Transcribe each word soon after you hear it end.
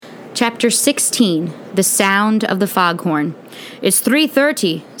Chapter 16, The Sound of the Foghorn. "It's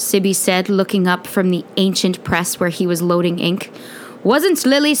 3:30, Sibby said, looking up from the ancient press where he was loading ink. "Wasn't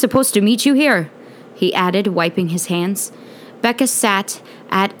Lily supposed to meet you here?" he added, wiping his hands. Becca sat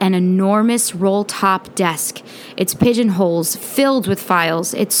at an enormous roll-top desk, its pigeonholes filled with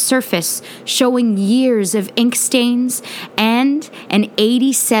files, its surface showing years of ink stains and an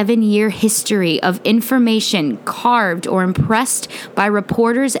 87-year history of information carved or impressed by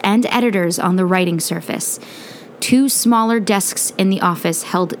reporters and editors on the writing surface. 2 smaller desks in the office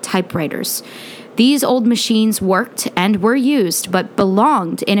held typewriters. These old machines worked and were used, but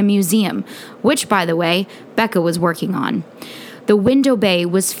belonged in a museum, which, by the way, Becca was working on. The window bay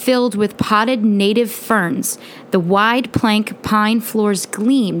was filled with potted native ferns. The wide plank pine floors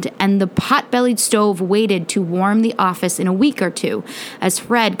gleamed, and the pot-bellied stove waited to warm the office in a week or two, as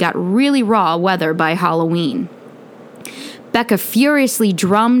Fred got really raw weather by Halloween. Becca furiously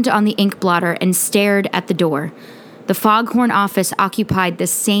drummed on the ink blotter and stared at the door. The Foghorn office occupied the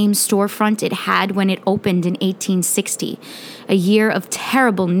same storefront it had when it opened in 1860, a year of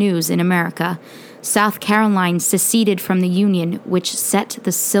terrible news in America. South Carolina seceded from the Union, which set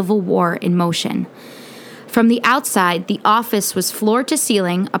the Civil War in motion. From the outside, the office was floor to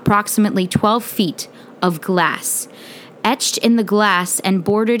ceiling, approximately 12 feet, of glass. Etched in the glass and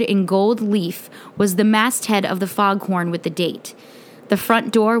bordered in gold leaf was the masthead of the Foghorn with the date. The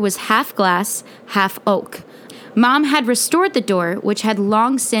front door was half glass, half oak. Mom had restored the door, which had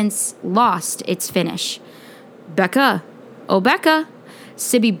long since lost its finish. "Becca! Oh, Becca!"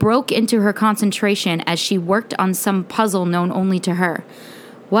 Sibby broke into her concentration as she worked on some puzzle known only to her.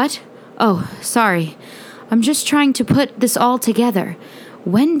 "What? Oh, sorry. I'm just trying to put this all together.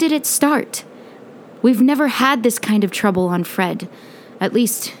 When did it start? We've never had this kind of trouble on Fred. At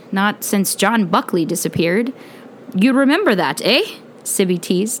least, not since Jon Buccleigh disappeared. You remember that, eh?" Sibby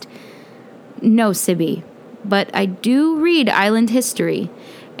teased. "No, Sibby. But I do read island history."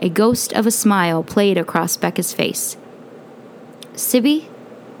 A ghost of a smile played across Becca's face. "Sibby?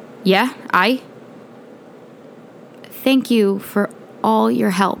 Yeah, Thank you for all your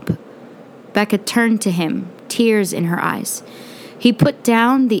help." Becca turned to him, tears in her eyes. He put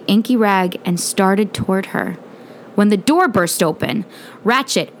down the inky rag and started toward her. When the door burst open,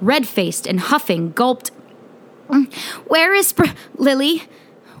 Ratchet, red-faced and huffing, gulped. "Where is Lily?"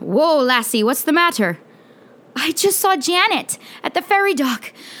 "Whoa, lassie, what's the matter?" "I just saw Janet at the ferry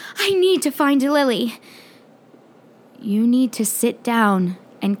dock. I need to find Lily." "You need to sit down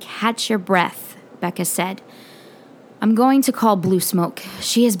and catch your breath," Becca said. "I'm going to call Blue Smoke.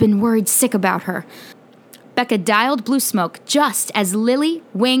 She has been worried sick about her." Becca dialed Blue Smoke just as Lily,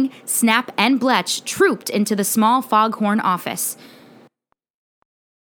 Wing, Snap, and Bletch trooped into the small Foghorn office.